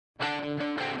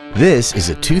This is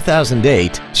a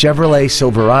 2008 Chevrolet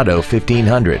Silverado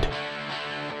 1500.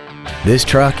 This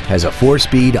truck has a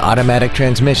 4-speed automatic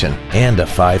transmission and a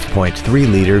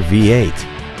 5.3-liter V8.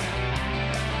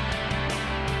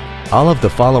 All of the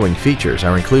following features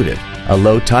are included: a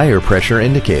low tire pressure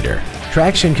indicator,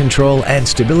 traction control and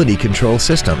stability control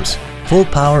systems, full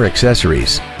power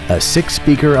accessories, a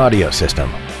 6-speaker audio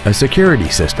system, a security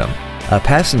system, a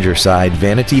passenger side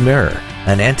vanity mirror,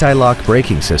 an anti-lock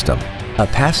braking system, a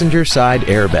passenger side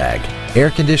airbag, air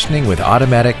conditioning with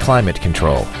automatic climate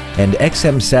control, and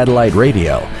XM satellite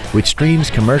radio, which streams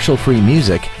commercial-free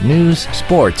music, news,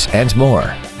 sports, and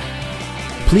more.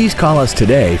 Please call us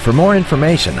today for more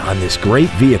information on this great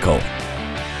vehicle.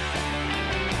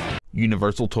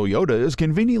 Universal Toyota is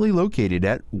conveniently located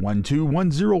at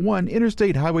 12101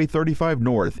 Interstate Highway 35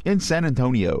 North in San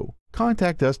Antonio.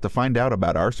 Contact us to find out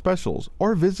about our specials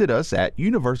or visit us at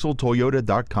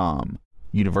universaltoyota.com.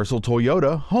 Universal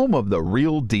Toyota, home of the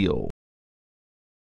real deal.